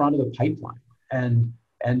the front of the pipeline, and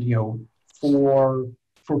for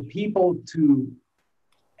people to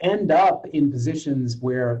end up in positions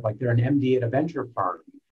where, like, they're an MD at a venture firm,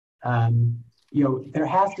 there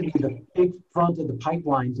has to be the big front of the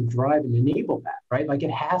pipeline to drive and enable that, right? Like,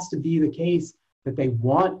 it has to be the case that they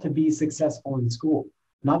want to be successful in school,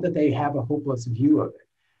 not that they have a hopeless view of it.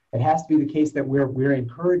 It has to be the case that we're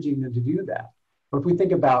encouraging them to do that. But if we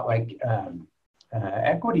think about like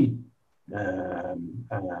equity,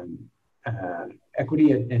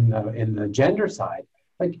 equity in the gender side,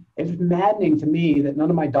 like, it's maddening to me that none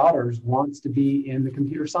of my daughters wants to be in the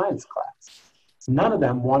computer science class. None of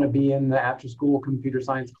them want to be in the after-school computer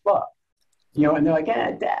science club. And they're like,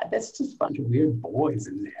 Dad, that's just a bunch of weird boys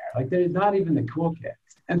in there. Like, they're not even the cool kids.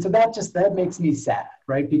 And so that makes me sad,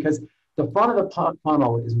 right? Because the front of the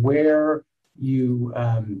funnel is where you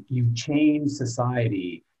change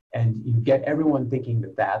society, and you get everyone thinking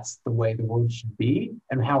that that's the way the world should be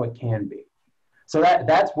and how it can be. So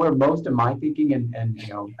that's where most of my thinking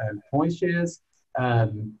and points is.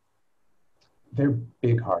 They're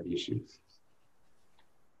big, hard issues.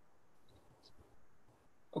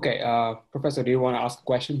 Okay, Professor, do you want to ask a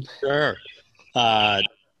question? Sure.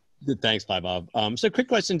 Thanks, Bob. So quick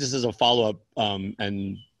question, just as a follow-up,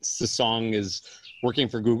 and Sasong is working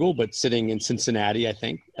for Google, but sitting in Cincinnati, I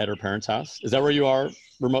think, at her parents' house. Is that where you are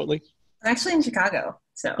remotely? I'm actually in Chicago.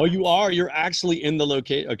 So. Oh, you are? You're actually in the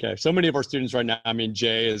location? Okay. So many of our students right now,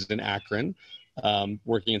 Jay is in Akron,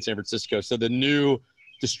 working in San Francisco. So the new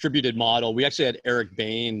distributed model, we actually had Eric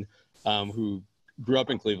Bain, who grew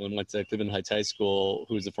up in Cleveland, went to Cleveland Heights High School,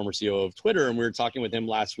 who was the former CEO of Twitter. And we were talking with him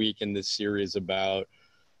last week in this series about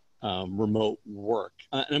remote work.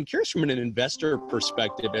 And I'm curious, from an investor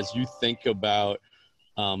perspective, as you think about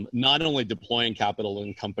not only deploying capital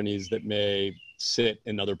in companies that may sit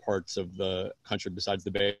in other parts of the country besides the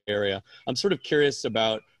Bay Area, I'm sort of curious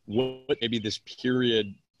about what maybe this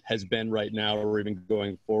period has been right now, or even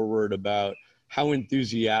going forward, about how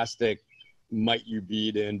enthusiastic might you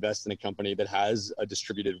be to invest in a company that has a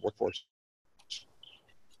distributed workforce?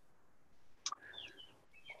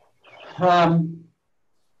 I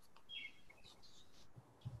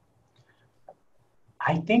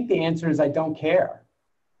think the answer is I don't care.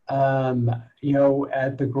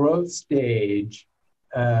 At the growth stage,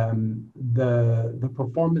 the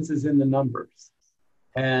performance is in the numbers,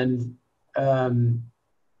 and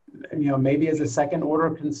maybe as a second order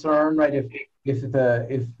concern, right? If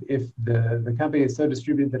the company is so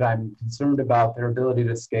distributed that I'm concerned about their ability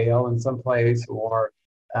to scale in some place, or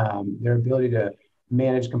their ability to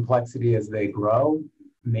manage complexity as they grow,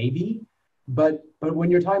 maybe. But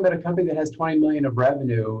when you're talking about a company that has 20 million of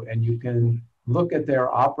revenue, and you can look at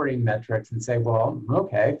their operating metrics and say, well,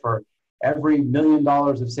 okay, for every $1 million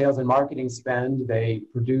of sales and marketing spend, they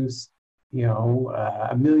produce,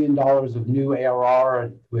 $1 million of new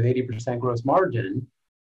ARR with 80% gross margin.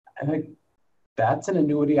 I think that's an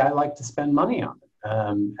annuity I like to spend money on.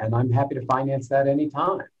 And I'm happy to finance that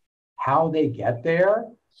anytime. How they get there,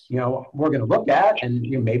 we're going to look at, and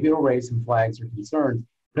maybe it'll raise some flags or concerns,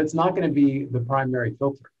 but it's not going to be the primary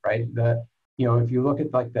filter, right? If you look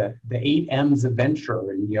at like the 8 M's of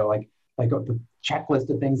venture, and like the checklist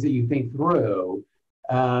of things that you think through,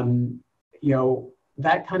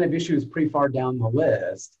 that kind of issue is pretty far down the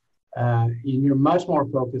list. And you're much more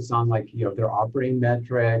focused on their operating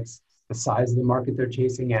metrics, the size of the market they're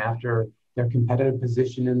chasing after, their competitive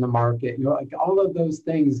position in the market. All of those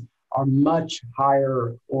things are much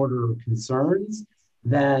higher order concerns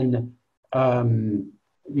than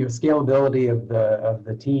scalability of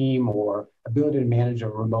the team or ability to manage a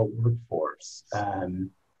remote workforce.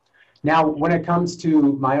 Now, when it comes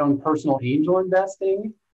to my own personal angel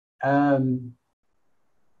investing, I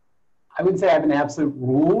wouldn't say I have an absolute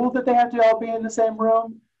rule that they have to all be in the same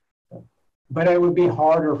room, but it would be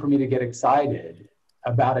harder for me to get excited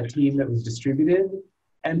about a team that was distributed,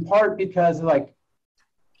 in part because like,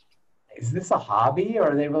 is this a hobby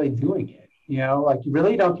or are they really doing it? Like you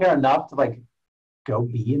really don't care enough to like go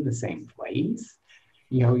be in the same place.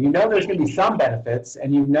 There's going to be some benefits,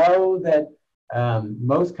 and that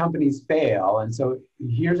most companies fail. And so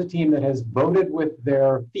here's a team that has voted with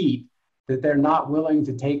their feet that they're not willing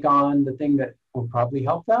to take on the thing that will probably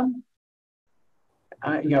help them.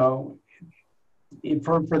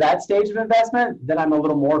 For that stage of investment, then I'm a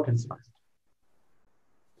little more concerned.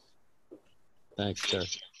 Thanks, Derek.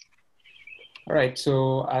 All right,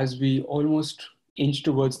 so as we almost inch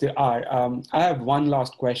towards the hour, I have one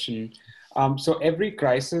last question. So every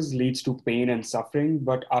crisis leads to pain and suffering,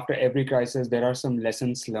 but after every crisis, there are some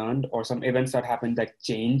lessons learned or some events that happen that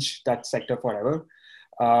change that sector forever.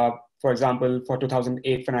 For example, for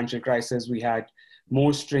 2008 financial crisis, we had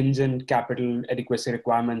more stringent capital adequacy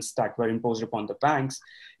requirements that were imposed upon the banks.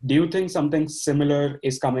 Do you think something similar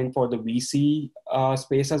is coming for the VC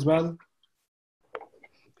space as well?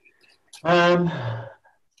 I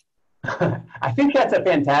think that's a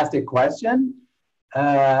fantastic question.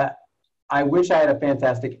 I wish I had a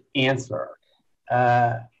fantastic answer.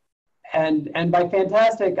 And by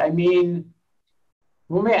fantastic, I mean,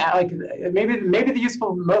 well, maybe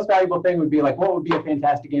the most valuable thing would be like, what would be a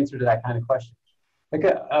fantastic answer to that kind of question? Like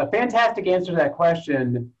a fantastic answer to that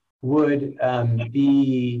question would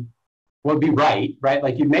be right?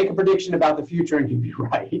 Like you make a prediction about the future and you'd be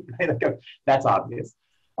right? Like, that's obvious.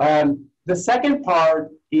 The second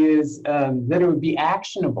part is that it would be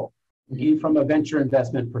actionable from a venture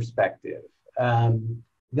investment perspective. You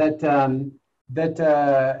might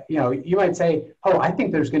say, oh, I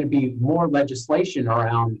think there's going to be more legislation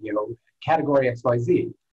around, category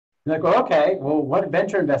XYZ. You're like, well, okay, well, what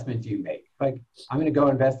venture investment do you make? Like, I'm going to go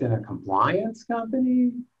invest in a compliance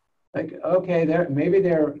company. Like, okay, maybe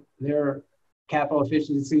their capital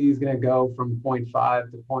efficiency is going to go from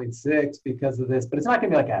 0.5 to 0.6 because of this, but it's not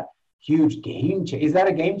going to be like a huge game changer. Is that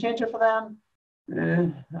a game changer for them?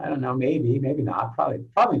 I don't know, maybe not,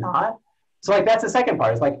 probably not. So like, that's the second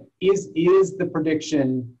part. It's like, is the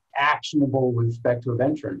prediction actionable with respect to a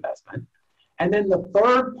venture investment? And then the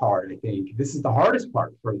third part, I think, this is the hardest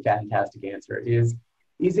part for a fantastic answer, is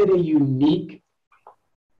it a unique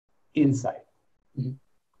insight?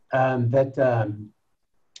 That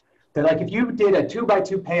like, if you did a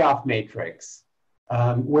 2x2 payoff matrix,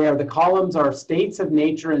 where the columns are states of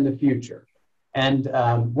nature in the future, and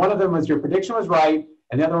one of them was your prediction was right,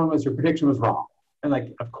 and the other one was your prediction was wrong. And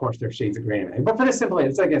like, of course, there's shades of gray in it. But for this simple,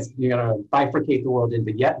 it's like you're gonna bifurcate the world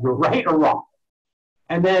into you're right or wrong.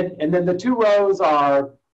 And then the two rows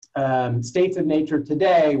are states of nature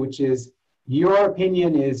today, which is your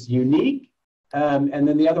opinion is unique, and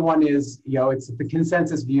then the other one is it's the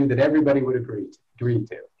consensus view that everybody would agree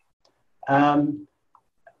to.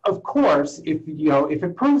 Of course, if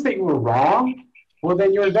it proves that you were wrong, well,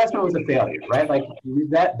 then your investment was a failure, right? Like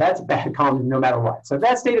that's a bad column no matter what. So if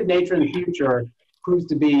that state of nature in the future proves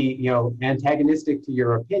to be antagonistic to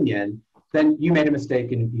your opinion, then you made a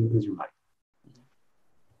mistake and you lose your money.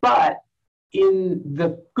 But in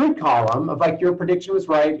the good column of like your prediction was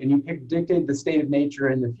right and you predicted the state of nature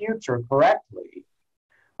in the future correctly,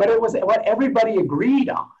 but it was what everybody agreed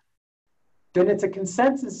on, then it's a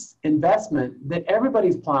consensus investment that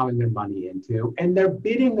everybody's plowing their money into, and they're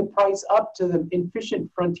bidding the price up to the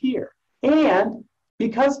efficient frontier. And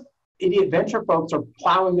because idiot venture folks are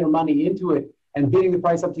plowing their money into it and bidding the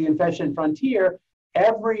price up to the efficient frontier,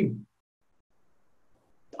 every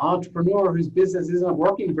entrepreneur whose business isn't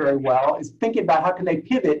working very well is thinking about how can they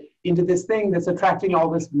pivot into this thing that's attracting all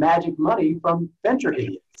this magic money from venture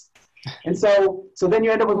idiots. And so then you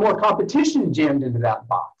end up with more competition jammed into that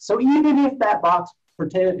box. So even if that box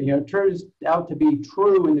turns out to be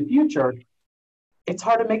true in the future, it's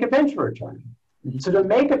hard to make a venture return. So to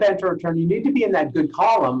make a venture return, you need to be in that good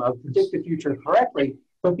column of predict the future correctly,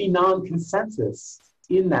 but be non-consensus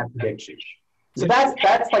in that prediction. So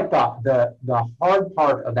that's like the hard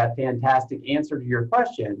part of that fantastic answer to your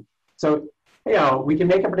question. So, we can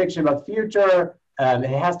make a prediction about the future. It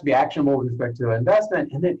has to be actionable with respect to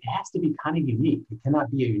investment, and then it has to be kind of unique. It cannot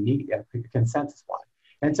be a unique consensus one.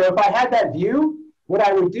 And so if I had that view, what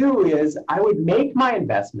I would do is I would make my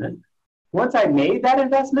investment. Once I made that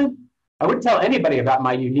investment, I wouldn't tell anybody about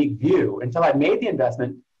my unique view until I made the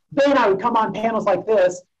investment. Then I would come on panels like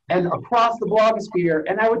this and across the blogosphere.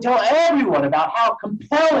 And I would tell everyone about how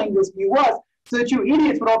compelling this view was, so that you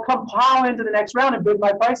idiots would all come pile into the next round and bid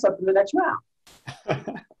my price up in the next round.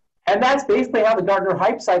 And that's basically how the Gartner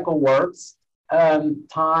hype cycle works,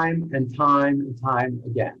 time and time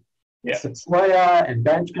again. Yeah. Sequoia and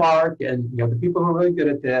Benchmark and the people who are really good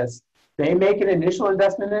at this, they make an initial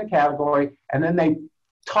investment in a category, and then they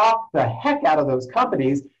talk the heck out of those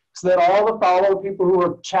companies so that all the follow people who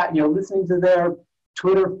are listening to their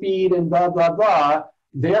Twitter feed and blah, blah, blah,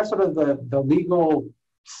 they're sort of the legal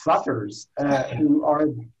suckers who are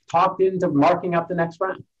talked into marking up the next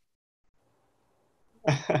round.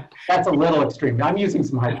 That's a little extreme. I'm using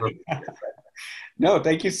some hyperbole. No,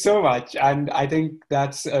 thank you so much. And I think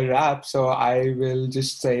that's a wrap. So I will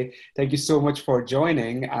just say thank you so much for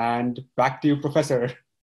joining, and back to you, Professor.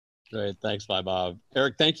 Great. Thanks, Bob.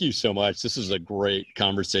 Eric, thank you so much. This is a great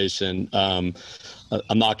conversation. I'm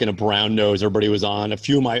not going to brown nose everybody was on.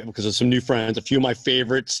 Because of some new friends, a few of my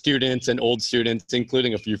favorite students and old students,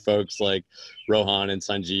 including a few folks like Rohan and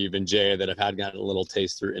Sanjeev and Jay that have gotten a little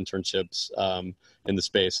taste through internships in the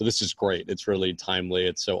space. So this is great. It's really timely.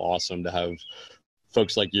 It's so awesome to have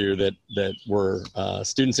folks like you that were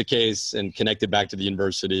students at Case and connected back to the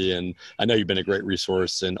university. And I know you've been a great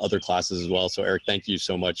resource in other classes as well. So Eric, thank you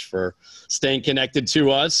so much for staying connected to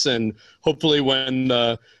us. And hopefully when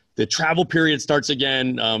the travel period starts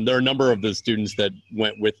again, there are a number of the students that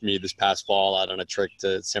went with me this past fall out on a trip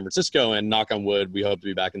to San Francisco, and knock on wood, we hope to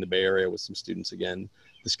be back in the Bay Area with some students again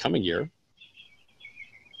this coming year.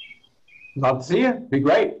 Love to see you. Be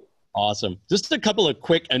great. Awesome. Just a couple of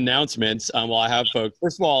quick announcements while I have folks.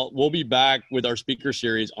 First of all, we'll be back with our speaker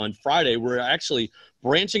series on Friday. We're actually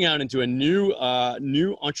branching out into a new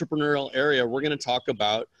entrepreneurial area. We're going to talk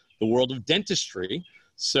about the world of dentistry.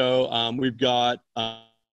 So we've got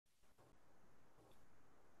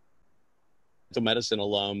medicine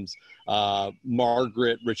alums,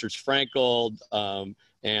 Margaret Richards-Frankel,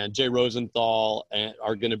 and Jay Rosenthal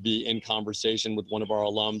are going to be in conversation with one of our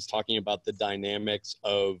alums talking about the dynamics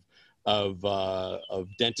of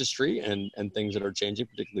dentistry and things that are changing,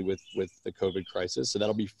 particularly with the COVID crisis. So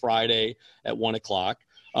that'll be Friday at 1 o'clock.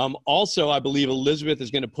 Also, I believe Elizabeth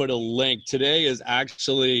is going to put a link. Today is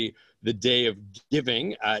actually the day of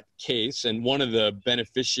giving at Case, and one of the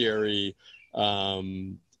beneficiary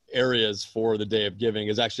areas for the Day of Giving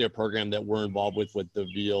is actually a program that we're involved with the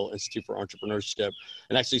Veale Institute for Entrepreneurship,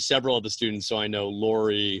 and actually several of the students. So I know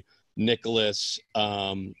Lori, Nicholas,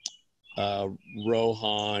 Rohan,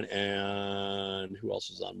 and who else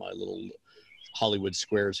is on my little Hollywood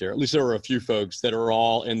squares here? At least there are a few folks that are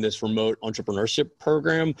all in this remote entrepreneurship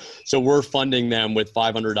program. So we're funding them with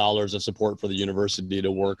 $500 of support for the university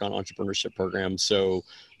to work on entrepreneurship programs. So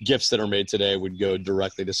gifts that are made today would go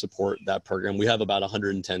directly to support that program. We have about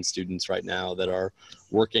 110 students right now that are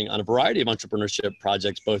working on a variety of entrepreneurship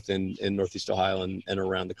projects, both in Northeast Ohio and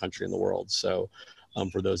around the country and the world. So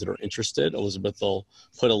for those that are interested, Elizabeth will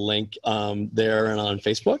put a link there and on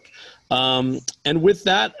Facebook. And with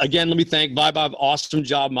that, again, let me thank Bob. Awesome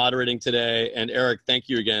job moderating today. And Eric, thank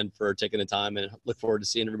you again for taking the time, and look forward to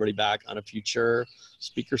seeing everybody back on a future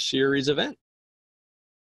speaker series event.